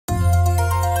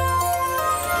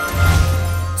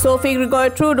Sophie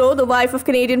GREGOIRE-TRUDEAU, the wife of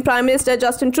Canadian Prime Minister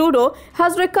Justin Trudeau,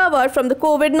 has recovered from the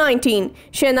COVID-19.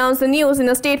 She announced the news in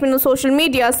a statement on social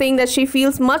media, saying that she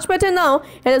feels much better now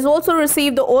and has also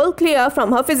received the all clear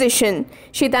from her physician.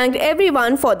 She thanked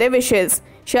everyone for their wishes.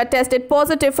 She had tested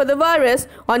positive for the virus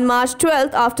on March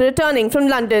 12th after returning from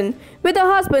London, with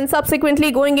her husband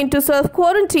subsequently going into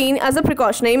self-quarantine as a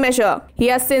precautionary measure. He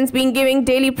has since been giving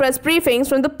daily press briefings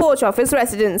from the porch of his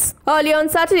residence. Earlier on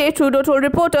Saturday, Trudeau told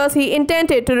reporters he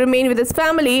intended to remain with his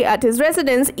family at his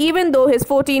residence even though his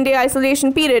 14-day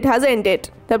isolation period has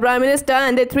ended. The Prime Minister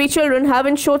and their 3 children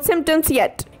haven't showed symptoms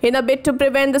yet. In a bid to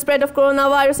prevent the spread of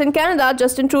coronavirus in Canada,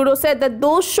 Justin Trudeau said that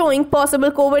those showing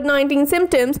possible COVID-19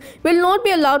 symptoms will not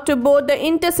be allowed to board the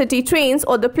intercity trains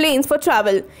or the planes for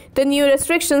travel. The new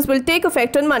restrictions will take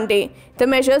effect on Monday. The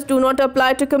measures do not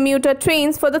apply to commuter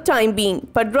trains for the time being,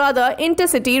 but rather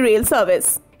intercity rail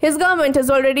service. His government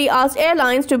has already asked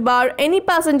airlines to bar any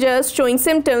passengers showing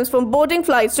symptoms from boarding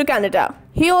flights to Canada.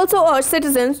 He also urged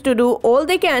citizens to do all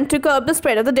they can to curb the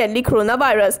spread of the deadly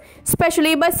coronavirus,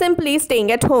 especially by simply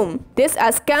staying at home. This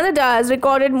as Canada has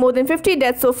recorded more than 50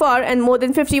 deaths so far and more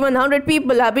than 5,100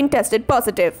 people have been tested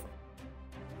positive.